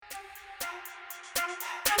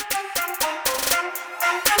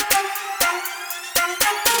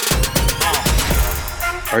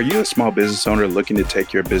Are you a small business owner looking to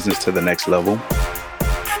take your business to the next level?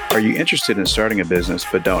 Are you interested in starting a business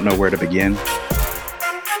but don't know where to begin?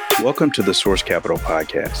 Welcome to the Source Capital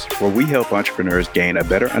Podcast, where we help entrepreneurs gain a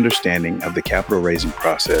better understanding of the capital raising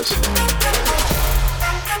process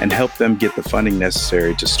and help them get the funding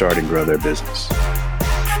necessary to start and grow their business.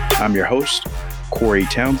 I'm your host, Corey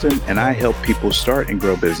Townsend, and I help people start and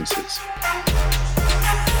grow businesses.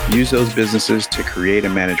 Use those businesses to create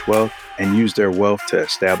and manage wealth, and use their wealth to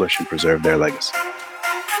establish and preserve their legacy.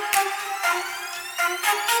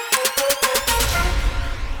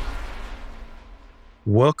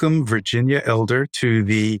 Welcome, Virginia Elder, to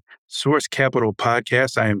the Source Capital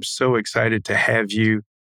Podcast. I am so excited to have you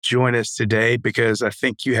join us today because I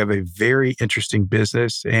think you have a very interesting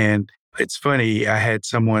business. And it's funny, I had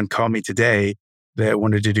someone call me today that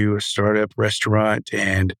wanted to do a startup restaurant,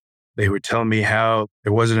 and they were telling me how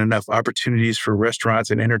there wasn't enough opportunities for restaurants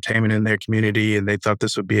and entertainment in their community, and they thought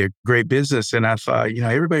this would be a great business. And I thought,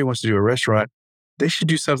 everybody wants to do a restaurant. They should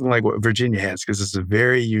do something like what Virginia has, because it's a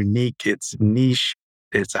very unique, it's niche,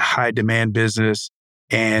 it's a high demand business.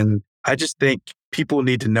 And I just think people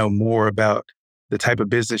need to know more about the type of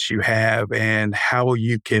business you have and how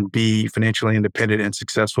you can be financially independent and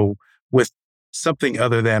successful with something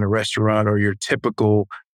other than a restaurant or your typical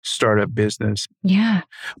startup business. Yeah.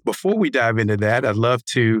 Before we dive into that, I'd love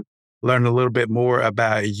to learn a little bit more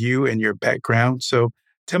about you and your background. So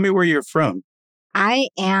tell me where you're from. I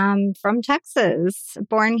am from Texas,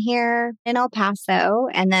 born here in El Paso.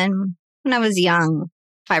 And then when I was young,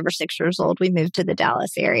 5 or 6 years old, we moved to the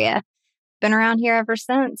Dallas area. Been around here ever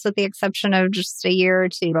since, with the exception of just a year or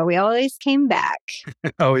two, but we always came back.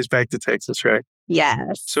 Always back to Texas, right?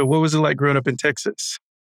 Yes. So what was it like growing up in Texas?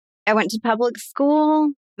 I went to public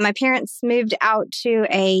school. My parents moved out to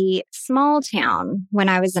a small town when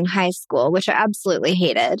I was in high school, which I absolutely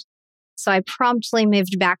hated. So I promptly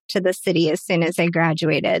moved back to the city as soon as I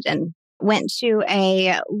graduated and went to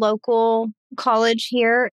a local college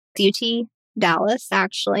here, UT Dallas,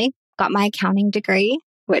 actually. Got my accounting degree,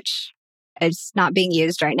 which is not being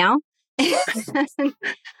used right now.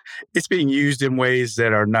 It's being used in ways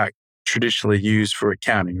that are not traditionally used for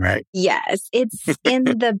accounting, right? Yes, it's in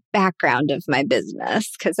the background of my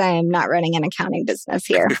business because I am not running an accounting business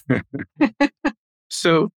here.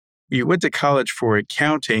 So you went to college for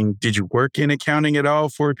accounting. Did you work in accounting at all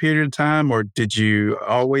for a period of time, or did you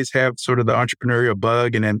always have sort of the entrepreneurial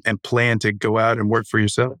bug and plan to go out and work for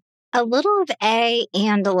yourself? A little of A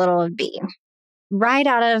and a little of B. Right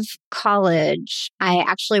out of college, I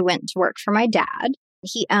actually went to work for my dad.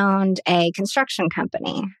 He owned a construction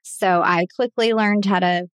company. So I quickly learned how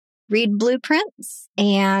to read blueprints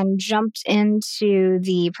and jumped into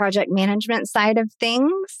the project management side of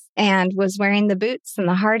things and was wearing the boots and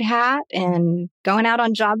the hard hat and going out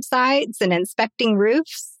on job sites and inspecting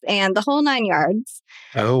roofs and the whole 9 yards.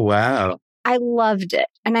 Oh, wow. I loved it.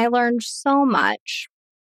 And I learned so much.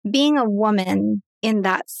 Being a woman in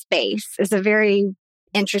that space is a very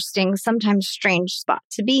interesting, sometimes strange spot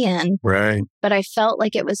to be in. Right. But I felt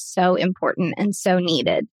like it was so important and so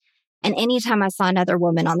needed. And anytime I saw another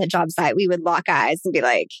woman on the job site, we would lock eyes and be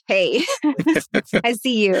like, hey, I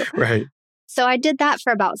see you. Right. So I did that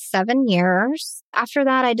for about 7 years. After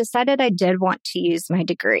that, I decided I did want to use my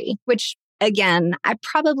degree, which again, I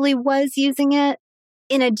probably was using it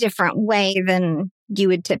in a different way than you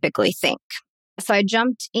would typically think. So I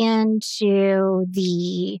jumped into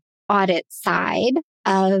the audit side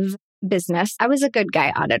of business. I was a good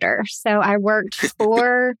guy auditor. So I worked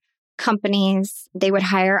for companies. They would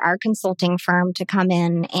hire our consulting firm to come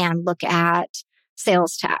in and look at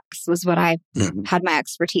sales tax was what I had my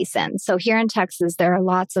expertise in. So here in Texas, there are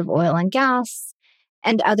lots of oil and gas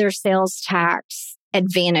and other sales tax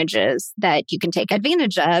advantages that you can take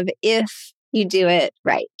advantage of if you do it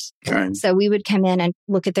right. Right. So we would come in and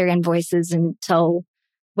look at their invoices and tell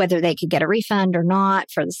whether they could get a refund or not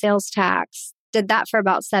for the sales tax. Did that for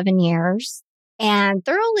about 7 years and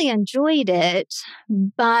thoroughly enjoyed it.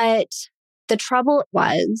 But the trouble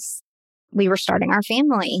was we were starting our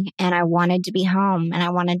family and I wanted to be home and I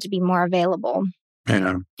wanted to be more available.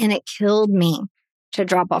 Yeah. And it killed me to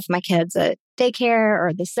drop off my kids at daycare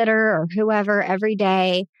or the sitter or whoever every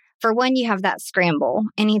day. For one, you have that scramble.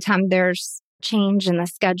 Anytime there's change in the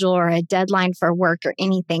schedule or a deadline for work or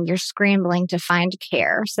anything, you're scrambling to find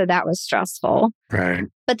care. So that was stressful. Right.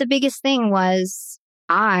 But the biggest thing was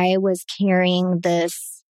I was carrying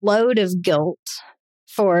this load of guilt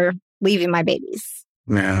for leaving my babies.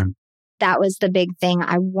 Yeah. That was the big thing.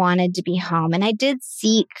 I wanted to be home. And I did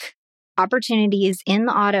seek opportunities in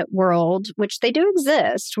the audit world, which they do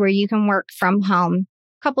exist, where you can work from home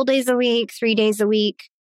a couple days a week, 3 days a week.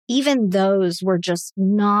 even those were just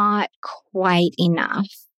not quite enough.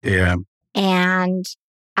 Yeah. And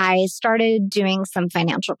I started doing some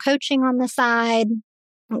financial coaching on the side.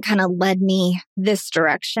 It kind of led me this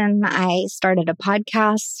direction. I started a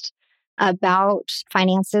podcast about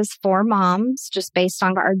finances for moms, just based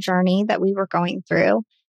on our journey that we were going through.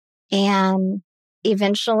 And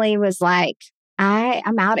eventually was like,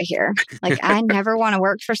 I'm out of here. Like, I never want to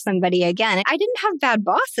work for somebody again. I didn't have bad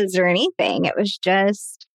bosses or anything. It was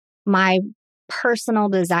just my personal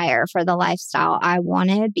desire for the lifestyle I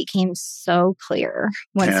wanted became so clear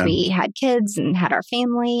once we had kids and had our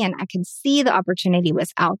family. And I could see the opportunity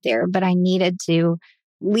was out there, but I needed to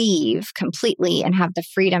leave completely and have the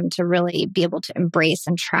freedom to really be able to embrace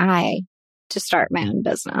and try to start my own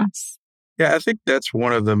business. Yeah, I think that's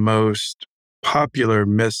one of the most popular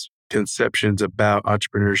misconceptions about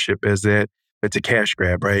entrepreneurship is that it's a cash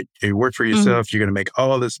grab, right? You work for yourself, you're going to make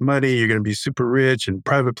all this money, you're going to be super rich and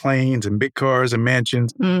private planes and big cars and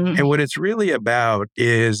mansions. And what it's really about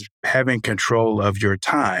is having control of your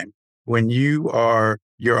time. When you are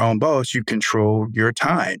your own boss, you control your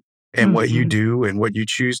time and what you do and what you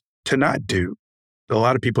choose to not do. A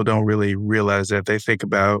lot of people don't really realize that. They think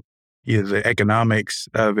about the economics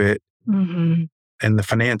of it and the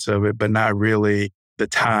finance of it, but not really the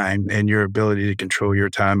time and your ability to control your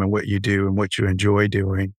time and what you do and what you enjoy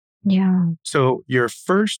doing. Yeah. So your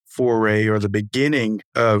first foray or the beginning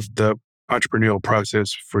of the entrepreneurial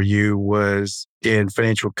process for you was in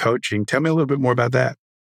financial coaching. Tell me a little bit more about that.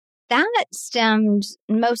 That stemmed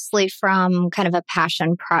mostly from kind of a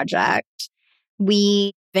passion project.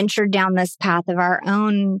 We ventured down this path of our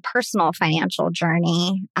own personal financial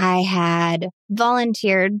journey. I had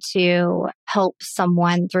volunteered to help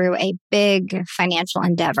someone through a big financial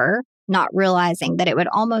endeavor, not realizing that it would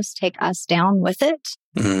almost take us down with it.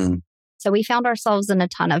 So we found ourselves in a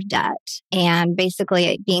ton of debt and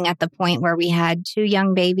basically being at the point where we had two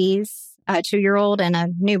young babies, a 2-year-old and a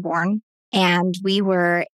newborn. And we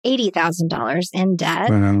were $80,000 in debt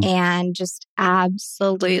and just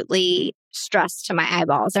absolutely stressed to my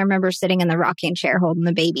eyeballs. I remember sitting in the rocking chair holding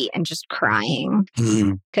the baby and just crying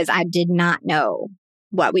because I did not know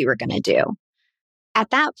what we were going to do.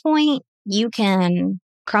 At that point, you can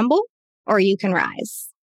crumble or you can rise.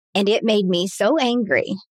 And it made me so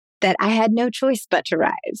angry that I had no choice but to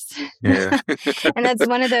rise. Yeah. And that's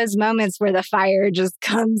one of those moments where the fire just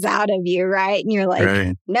comes out of you, right? And you're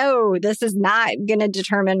like, no, this is not going to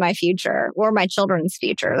determine my future or my children's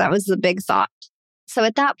future. That was the big thought. So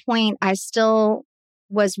at that point, I still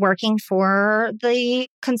was working for the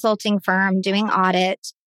consulting firm doing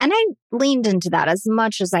audit. And I leaned into that as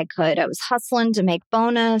much as I could. I was hustling to make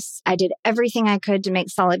bonus. I did everything I could to make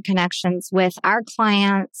solid connections with our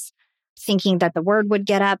clients, thinking that the word would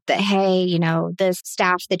get up that, hey, this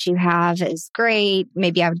staff that you have is great.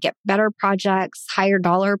 Maybe I would get better projects, higher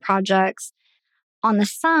dollar projects. On the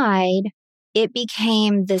side, it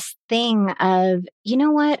became this thing of, you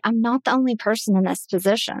know what? I'm not the only person in this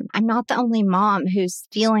position. I'm not the only mom who's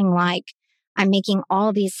feeling like I'm making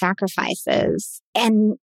all these sacrifices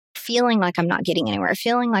and feeling like I'm not getting anywhere,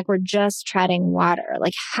 feeling like we're just treading water.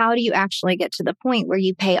 Like, how do you actually get to the point where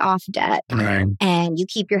you pay off debt and you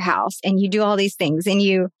keep your house and you do all these things and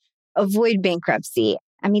you avoid bankruptcy?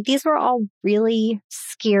 I mean, these were all really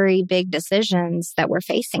scary, big decisions that were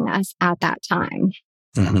facing us at that time.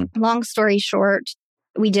 Long story short,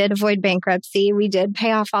 we did avoid bankruptcy. We did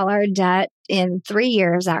pay off all our debt in 3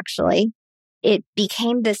 years, actually. It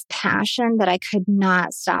became this passion that I could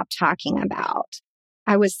not stop talking about.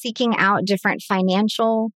 I was seeking out different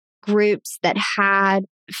financial groups that had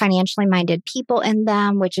financially minded people in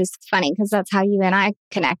them, which is funny because that's how you and I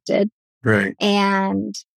connected. Right.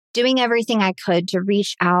 And doing everything I could to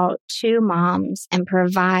reach out to moms and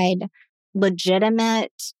provide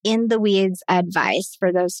legitimate, in the weeds advice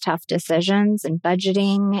for those tough decisions and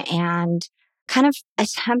budgeting and kind of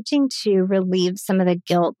attempting to relieve some of the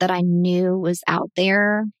guilt that I knew was out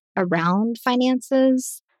there around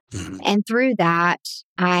finances. And through that,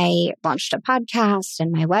 I launched a podcast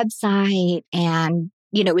and my website and,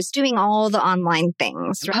 was doing all the online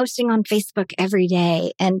things, posting on Facebook every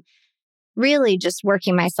day and really just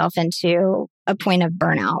working myself into a point of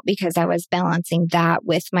burnout because I was balancing that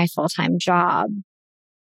with my full-time job.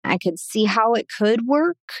 I could see how it could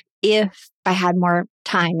work if I had more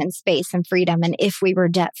time and space and freedom and if we were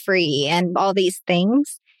debt-free and all these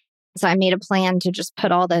things. So I made a plan to just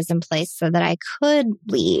put all those in place so that I could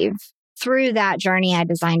leave. Through that journey, I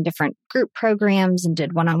designed different group programs and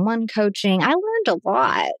did one-on-one coaching. I learned a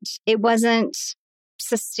lot. It wasn't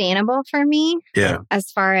sustainable for me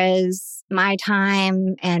as far as my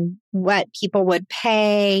time and what people would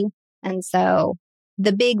pay. And so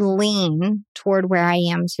the big lean toward where I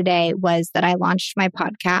am today was that I launched my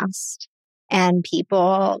podcast. And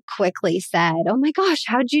people quickly said, "Oh my gosh,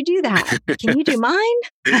 how'd you do that? Can you do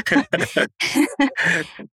mine?"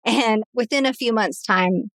 And within a few months'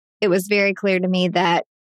 time, it was very clear to me that,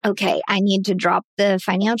 okay, I need to drop the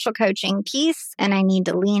financial coaching piece and I need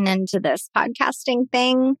to lean into this podcasting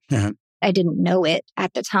thing. Yeah. I didn't know it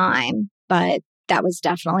at the time, but that was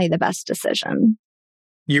definitely the best decision.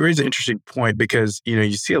 You raise an interesting point because,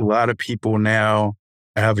 you see a lot of people now.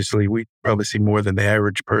 Obviously, we probably see more than the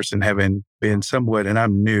average person having been somewhat, and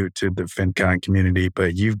I'm new to the FinCon community,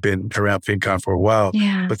 but you've been around FinCon for a while.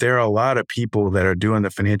 Yeah. But there are a lot of people that are doing the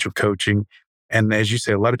financial coaching. And as you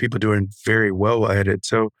say, a lot of people doing very well at it.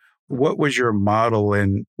 So what was your model?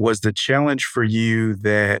 And was the challenge for you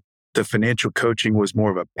that the financial coaching was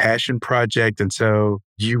more of a passion project? And so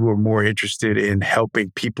you were more interested in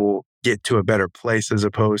helping people get to a better place as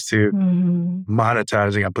opposed to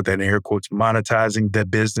monetizing, I put that in air quotes, monetizing the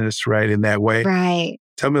business, right, in that way? Right.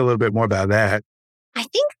 Tell me a little bit more about that. I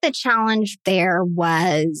think the challenge there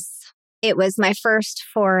was, it was my first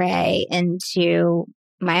foray into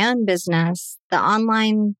my own business, the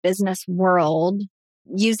online business world,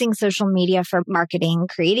 using social media for marketing,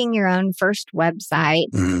 creating your own first website.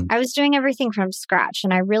 I was doing everything from scratch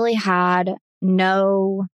and I really had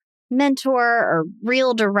no mentor or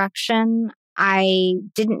real direction. I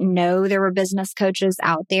didn't know there were business coaches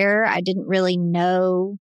out there. I didn't really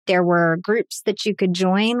know there were groups that you could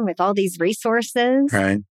join with all these resources.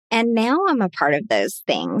 Right. And now I'm a part of those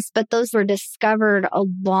things, but those were discovered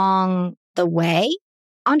along the way.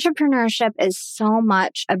 Entrepreneurship is so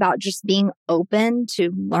much about just being open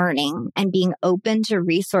to learning and being open to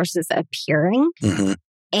resources appearing.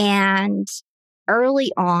 And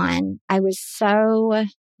early on, I was so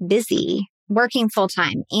busy working full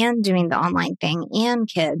time and doing the online thing and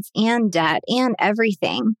kids and debt and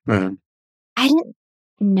everything. I didn't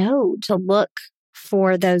know to look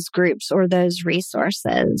for those groups or those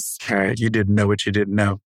resources. All right. You didn't know what you didn't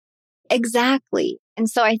know. Exactly. And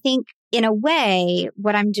so I think in a way,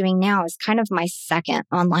 what I'm doing now is kind of my second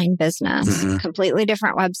online business, completely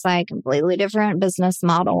different website, completely different business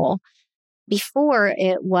model. Before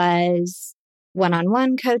it was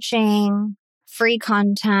one-on-one coaching, free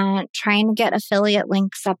content, trying to get affiliate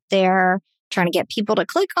links up there, trying to get people to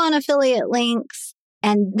click on affiliate links.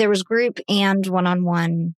 And there was group and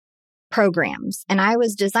one-on-one programs. And I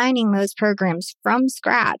was designing those programs from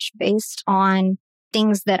scratch based on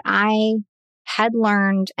things that I had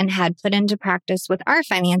learned and had put into practice with our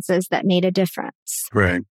finances that made a difference.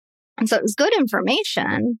 Right. And so it was good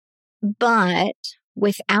information, but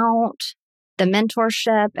without the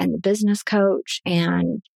mentorship and the business coach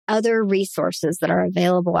and other resources that are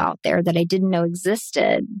available out there that I didn't know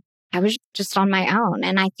existed, I was just on my own.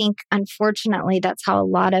 And I think, unfortunately, that's how a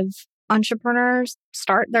lot of entrepreneurs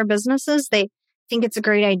start their businesses. They think it's a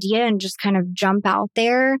great idea and just kind of jump out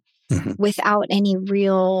there without any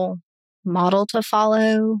real model to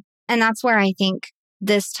follow. And that's where I think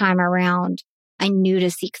this time around, I knew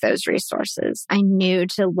to seek those resources. I knew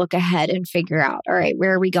to look ahead and figure out, all right,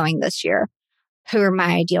 where are we going this year? Who are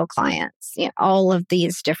my ideal clients? All of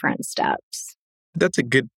these different steps. That's a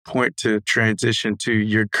good point to transition to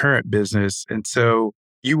your current business. And so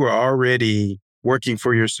you were already working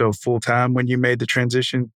for yourself full time when you made the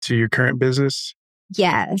transition to your current business?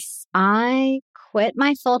 Yes. I quit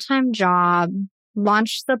my full-time job,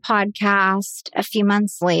 launched the podcast a few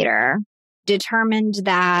months later, determined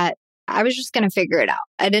that I was just going to figure it out.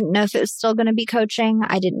 I didn't know if it was still going to be coaching.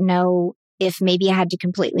 I didn't know if maybe I had to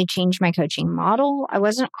completely change my coaching model. I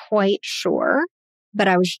wasn't quite sure, but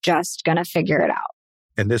I was just going to figure it out.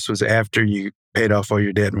 And this was after you paid off all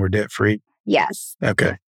your debt and were debt free? Yes.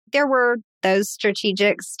 Okay. There were those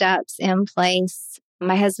strategic steps in place.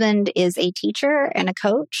 My husband is a teacher and a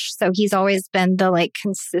coach, so he's always been the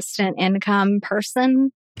consistent income person,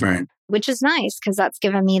 Right. Which is nice because that's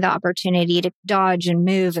given me the opportunity to dodge and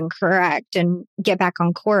move and correct and get back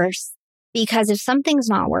on course. Because if something's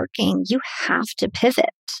not working, you have to pivot.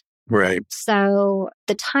 Right. So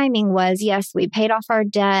the timing was, yes, we paid off our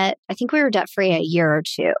debt. I think we were debt free a year or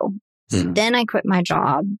two. Then I quit my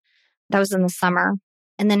job. That was in the summer.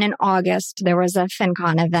 And then in August, there was a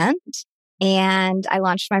FinCon event. And I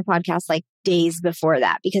launched my podcast days before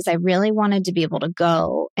that because I really wanted to be able to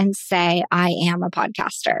go and say, I am a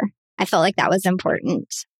podcaster. I felt like that was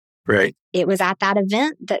important. Right. It was at that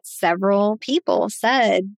event that several people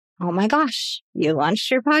said, oh my gosh, you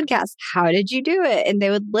launched your podcast. How did you do it? And they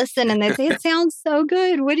would listen and they'd say, it sounds so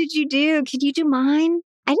good. What did you do? Could you do mine?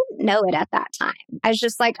 I didn't know it at that time. I was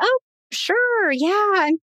just like, oh, sure. Yeah,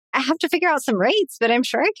 I have to figure out some rates, but I'm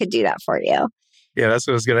sure I could do that for you. Yeah, that's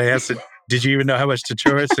what I was going to ask. Did you even know how much to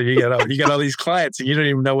charge? So you got all these clients and you don't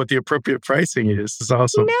even know what the appropriate pricing is. It's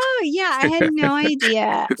awesome. No, yeah, I had no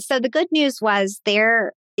idea. So the good news was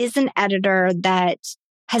there is an editor that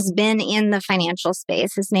has been in the financial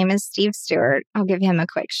space. His name is Steve Stewart. I'll give him a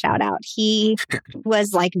quick shout out. He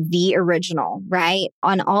was like the original, right?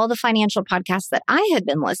 On all the financial podcasts that I had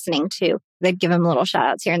been listening to, they'd give him little shout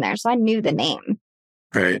outs here and there. So I knew the name.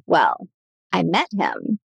 Right. Well, I met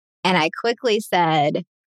him and I quickly said,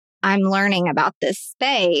 I'm learning about this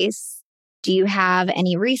space. Do you have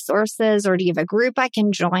any resources or do you have a group I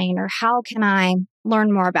can join or how can I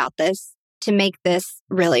learn more about this to make this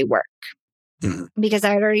really work? Mm-hmm. Because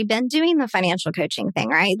I had already been doing the financial coaching thing,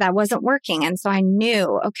 right? That wasn't working. And so I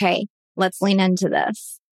knew, okay, let's lean into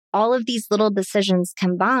this. All of these little decisions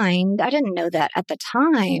combined, I didn't know that at the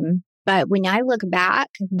time, but when I look back,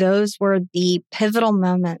 those were the pivotal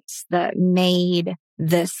moments that made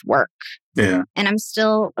this work. Yeah. And I'm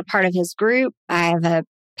still a part of his group. I have a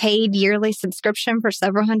paid yearly subscription for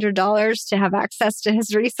several $100s to have access to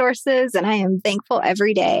his resources. And I am thankful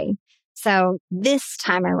every day. So this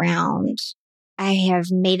time around, I have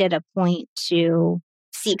made it a point to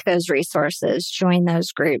seek those resources, join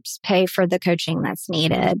those groups, pay for the coaching that's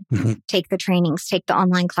needed, take the trainings, take the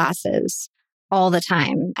online classes all the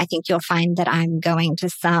time. I think you'll find that I'm going to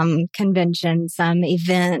some convention, some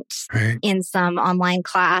event, in some online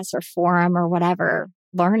class or forum or whatever,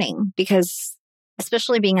 learning, because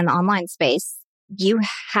especially being in the online space, you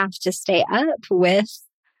have to stay up with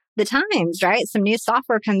the times, right? Some new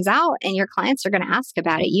software comes out and your clients are going to ask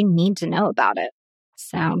about it. You need to know about it.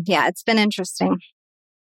 So yeah, it's been interesting.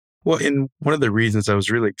 Well, and one of the reasons I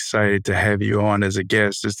was really excited to have you on as a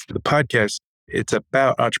guest is the podcast. It's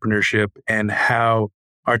about entrepreneurship and how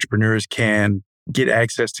entrepreneurs can get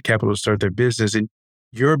access to capital to start their business. And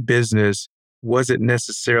your business wasn't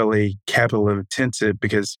necessarily capital intensive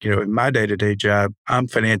because, in my day-to-day job, I'm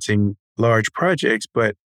financing large projects,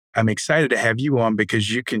 but I'm excited to have you on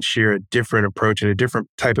because you can share a different approach and a different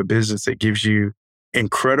type of business that gives you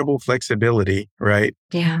incredible flexibility, right?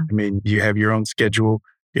 Yeah. I mean, you have your own schedule.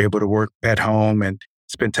 You're able to work at home and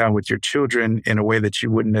spend time with your children in a way that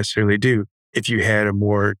you wouldn't necessarily do if you had a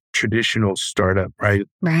more traditional startup, right?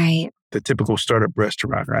 Right. The typical startup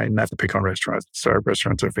restaurant, right? Not to pick on restaurants. Startup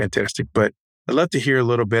restaurants are fantastic, but I'd love to hear a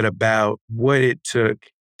little bit about what it took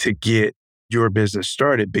to get your business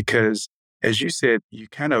started because as you said, you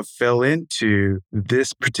kind of fell into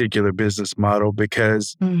this particular business model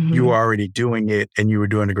because you were already doing it and you were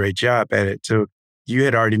doing a great job at it. So you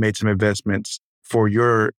had already made some investments for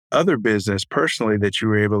your other business personally that you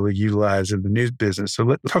were able to utilize in the news business. So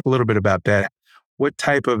let's talk a little bit about that. What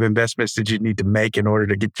type of investments did you need to make in order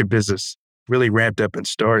to get your business really ramped up and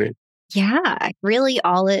started? Yeah, really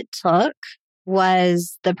all it took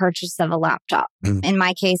was the purchase of a laptop. In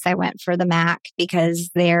my case, I went for the Mac because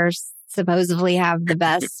they're supposedly have the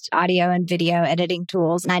best audio and video editing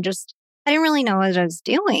tools. And I didn't really know what I was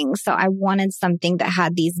doing. So I wanted something that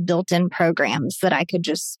had these built-in programs that I could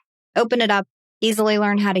just open it up, easily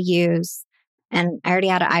learn how to use. And I already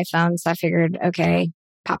had an iPhone. So I figured, okay,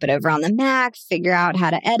 pop it over on the Mac, figure out how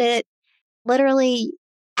to edit. Literally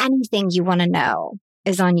anything you want to know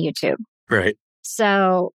is on YouTube. Right.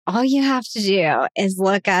 So all you have to do is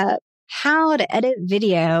look up how to edit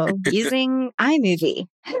video using iMovie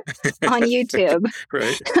on YouTube.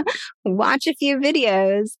 Right. Watch a few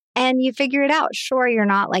videos and you figure it out. Sure, you're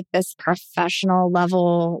not like this professional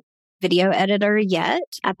level video editor yet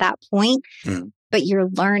at that point, but you're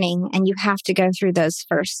learning and you have to go through those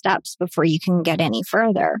first steps before you can get any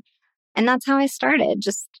further. And that's how I started.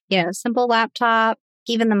 Just, simple laptop.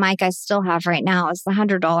 Even the mic I still have right now is the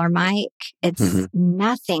 $100 mic. It's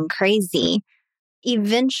nothing crazy.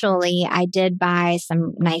 Eventually, I did buy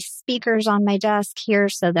some nice speakers on my desk here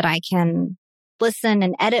so that I can listen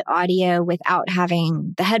and edit audio without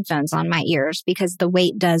having the headphones on my ears because the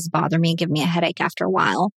weight does bother me and give me a headache after a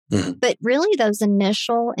while. But really, those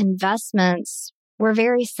initial investments were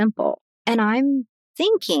very simple. And I'm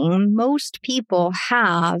thinking most people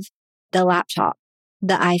have the laptop,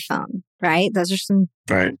 the iPhone, right? Those are some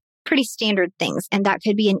pretty standard things. And that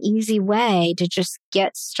could be an easy way to just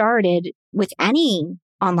get started with any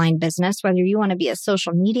online business, whether you want to be a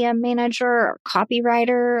social media manager or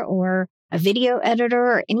copywriter or a video editor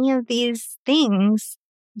or any of these things.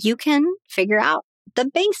 You can figure out the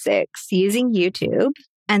basics using YouTube,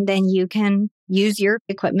 and then you can use your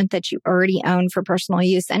equipment that you already own for personal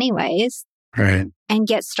use anyways. Right. And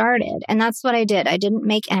get started. And that's what I did. I didn't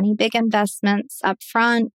make any big investments up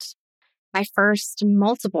front. My first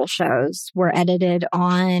multiple shows were edited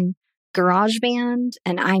on GarageBand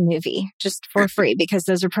and iMovie just for free because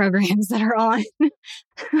those are programs that are on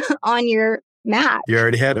on your Mac. You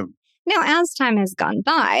already had them. Now, as time has gone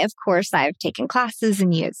by, of course, I've taken classes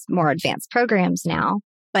and used more advanced programs now.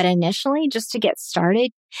 But initially, just to get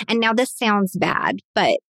started, and now this sounds bad,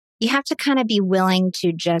 but you have to kind of be willing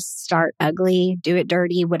to just start ugly, do it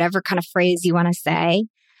dirty, whatever kind of phrase you want to say,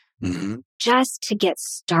 just to get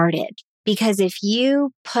started. Because if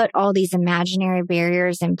you put all these imaginary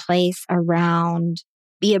barriers in place around,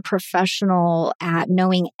 be a professional at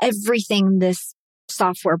knowing everything this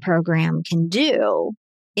software program can do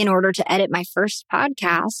in order to edit my first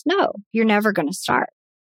podcast, no, you're never going to start.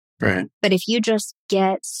 Right. But if you just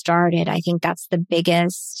get started, I think that's the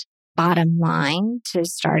biggest bottom line to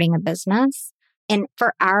starting a business. And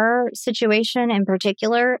for our situation in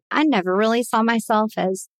particular, I never really saw myself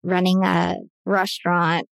as running a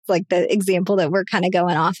restaurant, like the example that we're kind of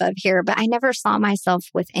going off of here. But I never saw myself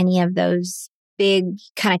with any of those big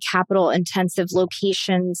kind of capital intensive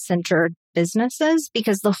location centered businesses,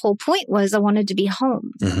 because the whole point was I wanted to be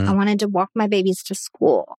home. I wanted to walk my babies to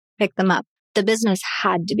school, pick them up. The business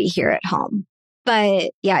had to be here at home.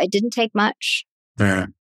 But yeah, it didn't take much. Yeah.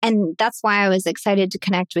 And that's why I was excited to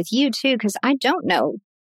connect with you too, because I don't know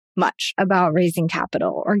much about raising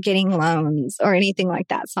capital or getting loans or anything like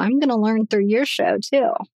that. So I'm going to learn through your show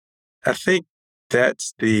too. I think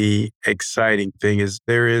that's the exciting thing is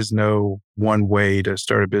there is no one way to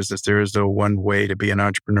start a business. There is no one way to be an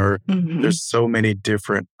entrepreneur. There's so many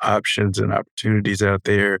different options and opportunities out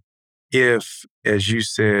there. If, as you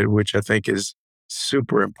said, which I think is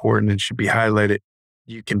super important and should be highlighted,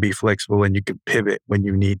 you can be flexible and you can pivot when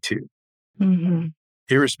you need to.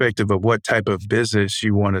 Irrespective of what type of business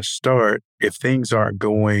you want to start, if things aren't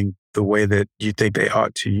going the way that you think they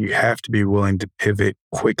ought to, you have to be willing to pivot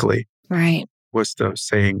quickly. Right. What's the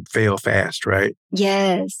saying? Fail fast, right?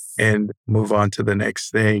 Yes. And move on to the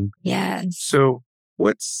next thing. Yes. So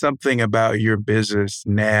what's something about your business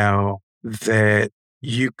now that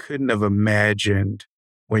you couldn't have imagined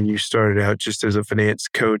when you started out just as a finance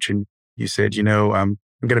coach and you said, you know, I'm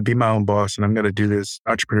going to be my own boss and I'm going to do this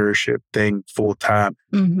entrepreneurship thing full time.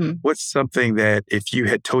 What's something that if you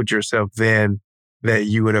had told yourself then that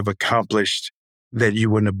you would have accomplished that you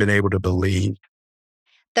wouldn't have been able to believe?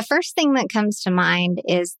 The first thing that comes to mind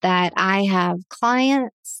is that I have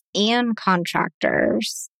clients and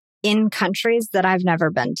contractors in countries that I've never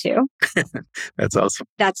been to. That's awesome.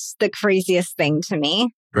 That's the craziest thing to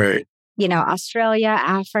me. Right. You know, Australia,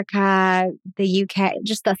 Africa, the UK,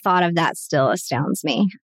 just the thought of that still astounds me.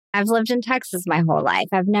 I've lived in Texas my whole life.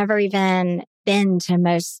 I've never even been to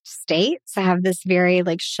most states. I have this very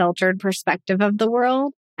sheltered perspective of the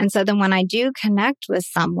world. And so then when I do connect with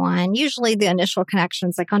someone, usually the initial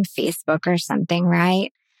connection's on Facebook or something,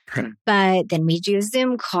 right? But then we do a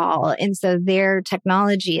Zoom call. And so their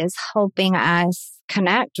technology is helping us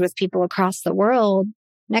connect with people across the world.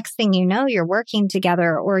 Next thing you know, you're working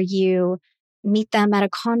together or you meet them at a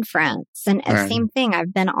conference. And same thing,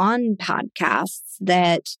 I've been on podcasts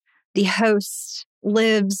that the host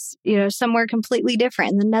lives, somewhere completely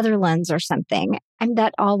different in the Netherlands or something. And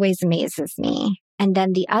that always amazes me. And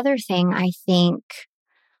then the other thing I think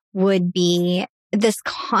would be this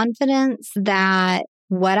confidence that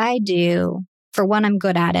what I do, for one, I'm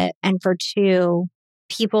good at it. And for two,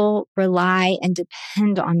 people rely and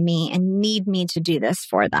depend on me and need me to do this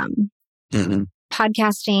for them.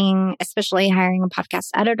 Podcasting, especially hiring a podcast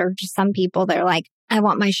editor, to some people, they're like, I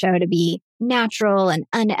want my show to be natural and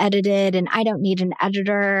unedited and I don't need an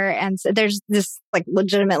editor. And so there's this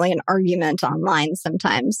legitimately an argument online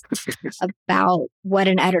sometimes about what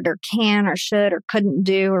an editor can or should or couldn't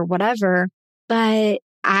do or whatever. But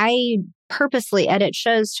I purposely edit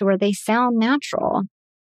shows to where they sound natural.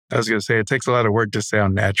 I was going to say, it takes a lot of work to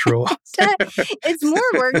sound natural. It's more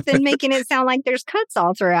work than making it sound like there's cuts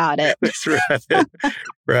all throughout it. That's right.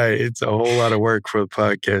 Right. It's a whole lot of work for the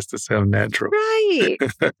podcast to sound natural. Right.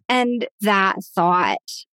 And that thought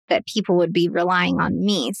that people would be relying on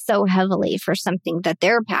me so heavily for something that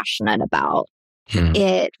they're passionate about,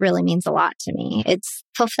 it really means a lot to me. It's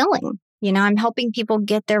fulfilling. I'm helping people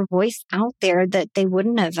get their voice out there that they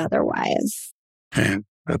wouldn't have otherwise. Man,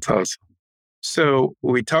 that's awesome. So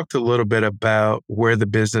we talked a little bit about where the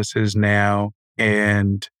business is now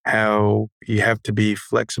and how you have to be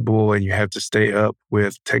flexible and you have to stay up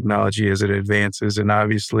with technology as it advances. And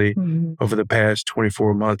obviously, over the past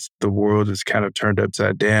 24 months, the world has kind of turned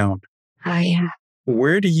upside down. Oh, yeah.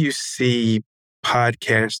 Where do you see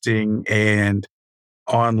podcasting and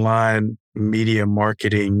online media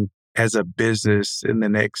marketing as a business in the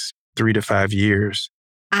next 3 to 5 years?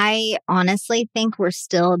 I honestly think we're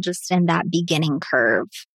still just in that beginning curve.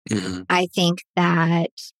 Mhm. I think that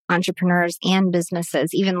entrepreneurs and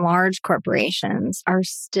businesses, even large corporations, are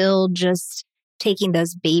still just taking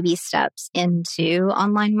those baby steps into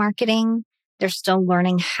online marketing. They're still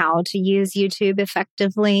learning how to use YouTube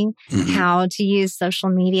effectively, Mhm. how to use social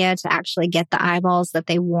media to actually get the eyeballs that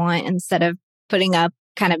they want instead of putting up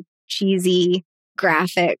kind of cheesy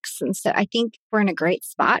graphics. And so I think we're in a great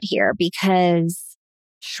spot here because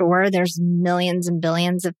sure, there's millions and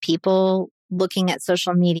billions of people looking at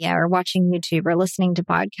social media or watching YouTube or listening to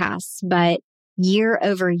podcasts, but year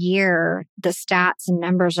over year, the stats and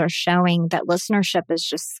numbers are showing that listenership is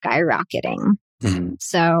just skyrocketing. Mhm.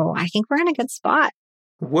 So I think we're in a good spot.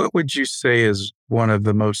 What would you say is one of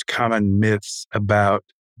the most common myths about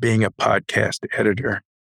being a podcast editor?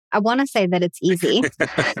 I want to say that it's easy,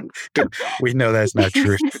 We know that's not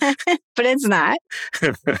true. but it's not.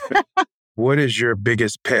 What is your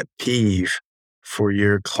biggest pet peeve for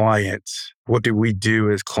your clients? What do we do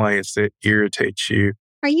as clients that irritates you?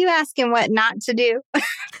 Are you asking what not to do?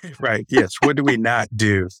 Right. Yes. What do we not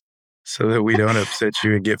do so that we don't upset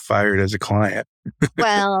you and get fired as a client?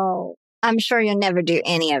 Well, I'm sure you'll never do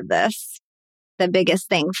any of this. The biggest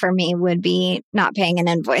thing for me would be not paying an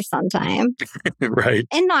invoice on time. Right.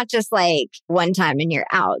 And not just like one time and you're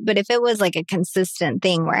out, but if it was like a consistent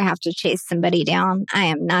thing where I have to chase somebody down, I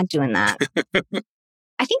am not doing that.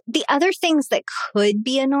 I think the other things that could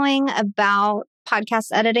be annoying about podcast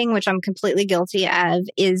editing, which I'm completely guilty of,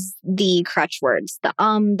 is the crutch words, the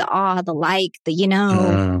the ah, the like,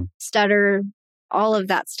 the stutter, all of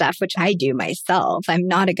that stuff, which I do myself. I'm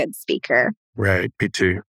not a good speaker. Right. Me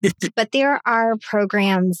too. But there are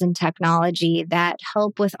programs and technology that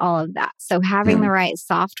help with all of that. So having the right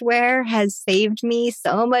software has saved me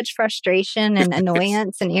so much frustration and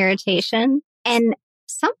annoyance and irritation. And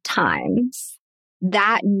sometimes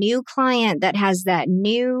that new client that has that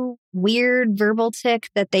new weird verbal tick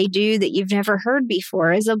that they do that you've never heard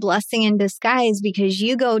before is a blessing in disguise because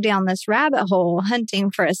you go down this rabbit hole hunting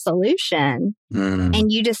for a solution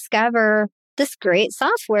and you discover this great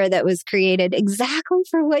software that was created exactly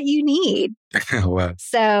for what you need. Wow.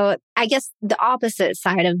 So I guess the opposite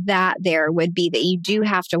side of that there would be that you do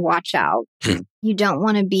have to watch out. You don't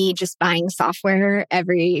want to be just buying software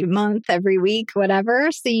every month, every week,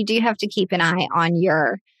 whatever. So you do have to keep an eye on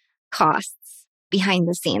your costs behind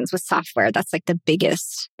the scenes with software. That's like the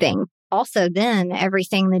biggest thing. Also, then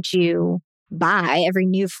everything that you buy, every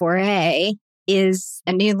new foray is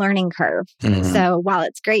a new learning curve. So while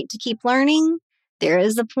it's great to keep learning, there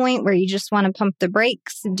is a point where you just want to pump the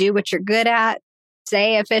brakes, do what you're good at,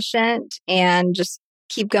 stay efficient, and just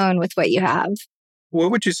keep going with what you have.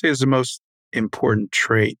 What would you say is the most important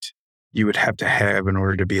trait you would have to have in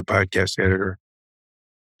order to be a podcast editor?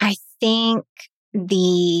 I think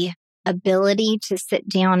the ability to sit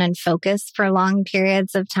down and focus for long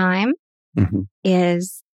periods of time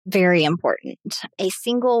is very important. A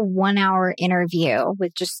single 1 hour interview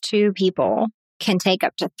with just two people can take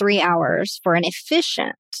up to 3 hours for an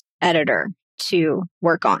efficient editor to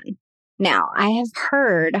work on. Now, I have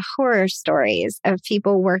heard horror stories of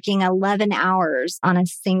people working 11 hours on a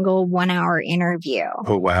single 1 hour interview.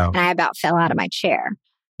 Oh, wow. And I about fell out of my chair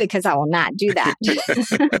because I will not do that.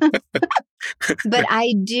 But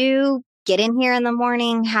I do get in here in the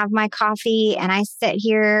morning, have my coffee, and I sit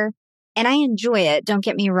here and I enjoy it. Don't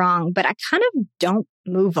get me wrong, but I kind of don't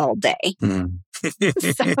move all day. So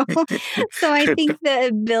I think the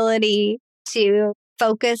ability to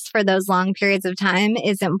focus for those long periods of time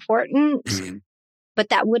is important, but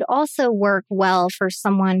that would also work well for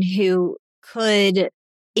someone who could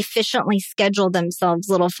efficiently schedule themselves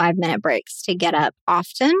little 5-minute breaks to get up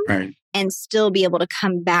often and still be able to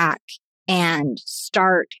come back and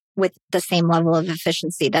start with the same level of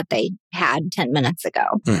efficiency that they had 10 minutes ago.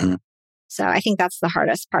 So I think that's the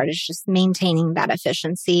hardest part, is just maintaining that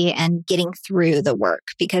efficiency and getting through the work,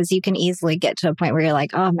 because you can easily get to a point where you're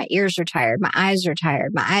like, oh, my ears are tired, my eyes are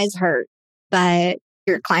tired, my eyes hurt. But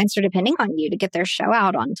your clients are depending on you to get their show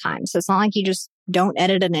out on time. So it's not like you just don't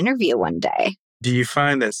edit an interview one day. Do you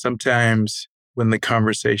find that sometimes when the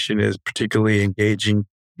conversation is particularly engaging,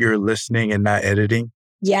 you're listening and not editing?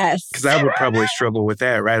 Yes. Because I would probably struggle with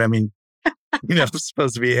that, right? I mean, I'm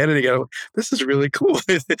supposed to be editing. This is really cool.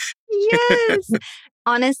 Yes.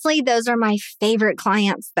 Honestly, those are my favorite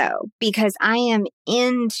clients, though, because I am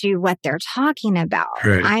into what they're talking about.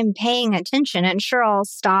 I'm paying attention, and sure, I'll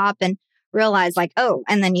stop and realize like, oh,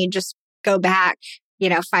 and then you just go back,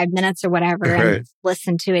 5 minutes or whatever and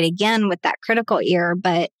listen to it again with that critical ear.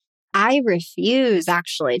 But I refuse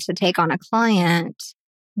actually to take on a client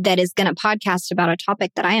that is going to podcast about a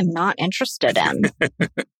topic that I am not interested in.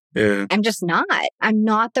 Yeah. I'm just not. I'm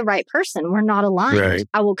not the right person. We're not aligned. Right.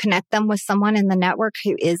 I will connect them with someone in the network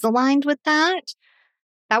who is aligned with that.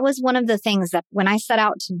 That was one of the things that when I set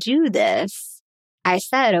out to do this, I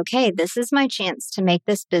said, okay, this is my chance to make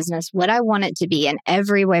this business what I want it to be in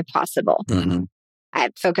every way possible. Mm-hmm. I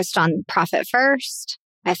focused on profit first.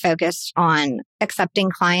 I focused on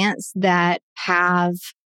accepting clients that have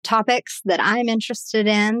topics that I'm interested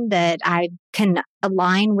in, that I can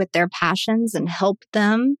align with their passions and help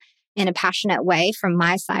them in a passionate way from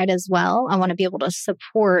my side as well. I want to be able to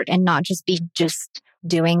support and not just be just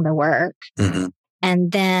doing the work. Mm-hmm.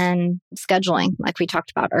 And then scheduling, like we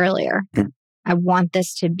talked about earlier. Mm-hmm. I want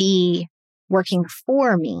this to be working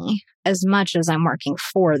for me as much as I'm working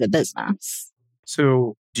for the business.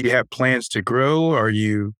 So do you have plans to grow? Are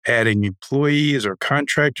you adding employees or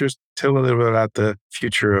contractors? Tell a little bit about the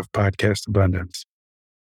future of Podcast Abundance.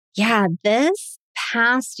 Yeah, this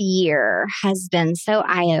past year has been so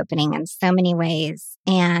eye-opening in so many ways.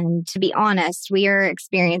 And to be honest, we are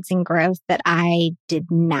experiencing growth that I did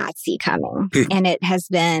not see coming. And it has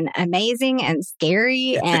been amazing and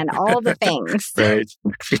scary and all the things. Right.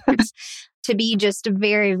 To be just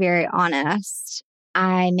very, very honest,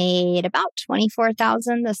 I made about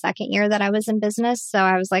 $24,000 the second year that I was in business. So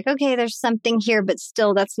I was like, okay, there's something here, but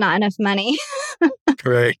still that's not enough money.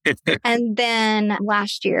 Right. And then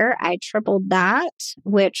last year I tripled that,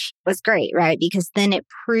 which was great, right? Because then it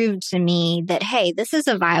proved to me that, hey, this is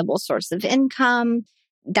a viable source of income.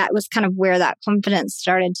 That was kind of where that confidence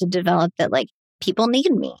started to develop, that like people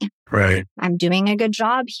need me. Right. I'm doing a good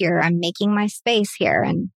job here. I'm making my space here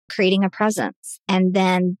and creating a presence. And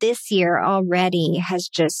then this year already has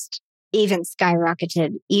just even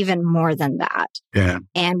skyrocketed even more than that. Yeah.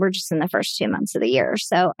 And we're just in the first 2 months of the year.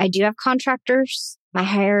 So I do have contractors. I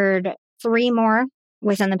hired 3 more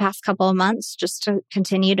within the past couple of months just to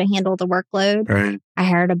continue to handle the workload. Right. I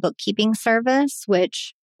hired a bookkeeping service,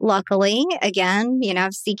 which luckily, again,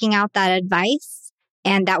 seeking out that advice.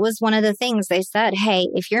 And that was one of the things they said, hey,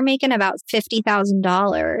 if you're making about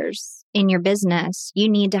 $50,000 in your business, you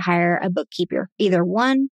need to hire a bookkeeper, either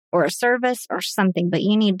one or a service or something, but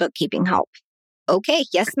you need bookkeeping help. Okay,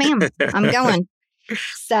 yes, ma'am, I'm going.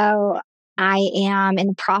 So I am in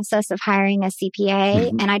the process of hiring a CPA,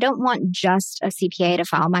 and I don't want just a CPA to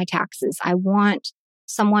file my taxes. I want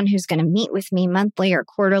someone who's going to meet with me monthly or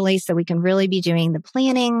quarterly so we can really be doing the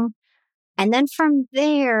planning. And then from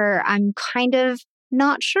there, I'm kind of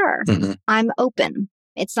not sure. I'm open.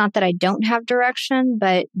 It's not that I don't have direction,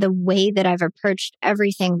 but the way that I've approached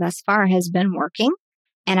everything thus far has been working.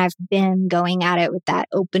 And I've been going at it with that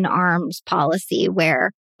open arms policy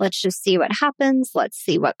where let's just see what happens. Let's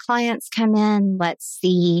see what clients come in. Let's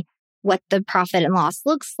see what the profit and loss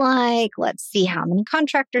looks like. Let's see how many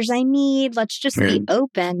contractors I need. Let's just be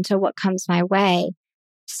open to what comes my way.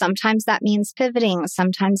 Sometimes that means pivoting.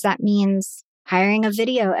 Sometimes that means hiring a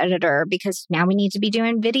video editor because now we need to be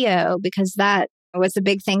doing video, because that was a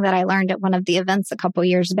big thing that I learned at one of the events a couple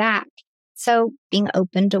years back. So being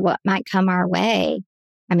open to what might come our way.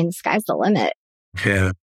 I mean, the sky's the limit.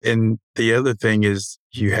 Yeah. And the other thing is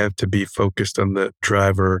you have to be focused on the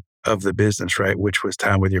driver of the business, right? Which was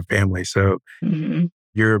time with your family. So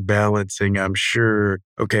you're balancing, I'm sure,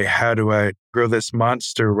 okay, how do I grow this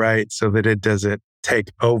monster right so that it doesn't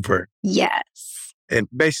take over? Yes. And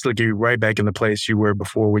basically you're right back in the place you were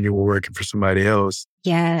before when you were working for somebody else.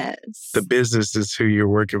 Yes. The business is who you're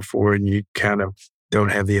working for, and you kind of don't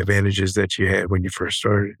have the advantages that you had when you first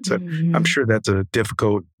started. So I'm sure that's a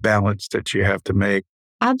difficult balance that you have to make.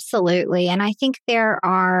 Absolutely. And I think there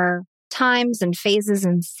are times and phases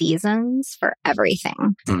and seasons for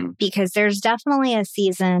everything, because there's definitely a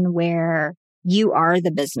season where you are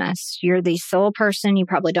the business. You're the sole person. You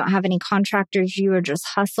probably don't have any contractors. You are just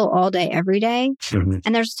hustle all day, every day.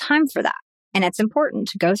 And there's time for that. And it's important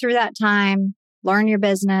to go through that time, learn your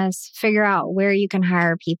business, figure out where you can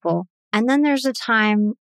hire people. And then there's a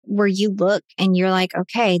time where you look and you're like,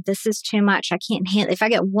 okay, this is too much. I can't handle. If I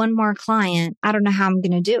get one more client, I don't know how I'm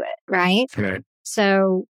going to do it. Right.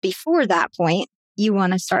 So before that point, you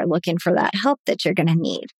want to start looking for that help that you're going to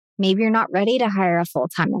need. Maybe you're not ready to hire a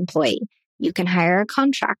full-time employee. You can hire a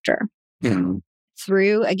contractor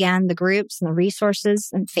through, again, the groups and the resources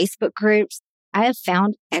and Facebook groups. I have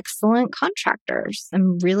found excellent contractors.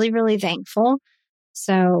 I'm really, really thankful.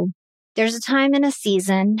 So there's a time and a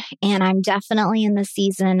season, and I'm definitely in the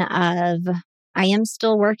season of I am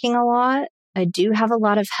still working a lot. I do have a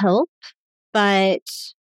lot of help, but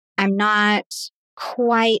I'm not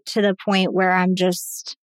quite to the point where I'm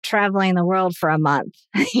just traveling the world for a month.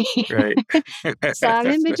 Right. So I'm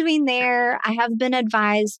in between there. I have been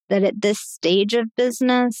advised that at this stage of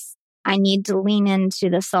business, I need to lean into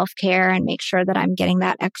the self-care and make sure that I'm getting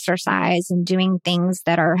that exercise and doing things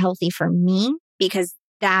that are healthy for me, because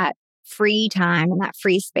that free time and that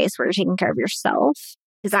free space where you're taking care of yourself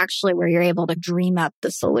is actually where you're able to dream up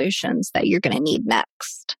the solutions that you're going to need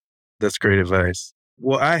next. That's great advice.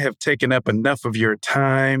 Well, I have taken up enough of your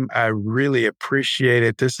time. I really appreciate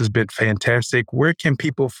it. This has been fantastic. Where can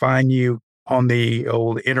people find you on the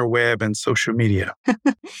old interweb and social media?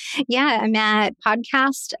 Yeah, I'm at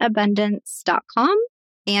podcastabundance.com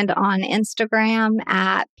and on Instagram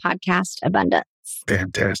at podcastabundance.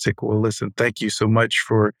 Fantastic. Well, listen, thank you so much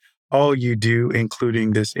for all you do,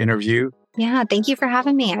 including this interview. Yeah, thank you for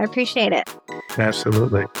having me. I appreciate it.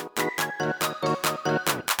 Absolutely.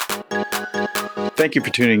 Thank you for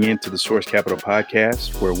tuning in to the Source Capital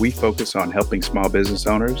Podcast, where we focus on helping small business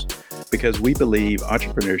owners because we believe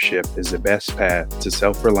entrepreneurship is the best path to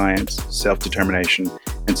self-reliance, self-determination,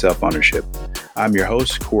 and self-ownership. I'm your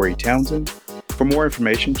host, Corey Townsend. For more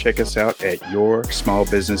information, check us out at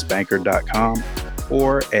yoursmallbusinessbanker.com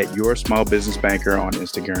or at yoursmallbusinessbanker on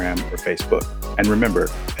Instagram or Facebook. And remember,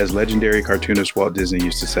 as legendary cartoonist Walt Disney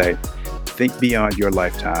used to say, think beyond your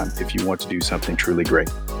lifetime if you want to do something truly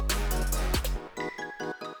great.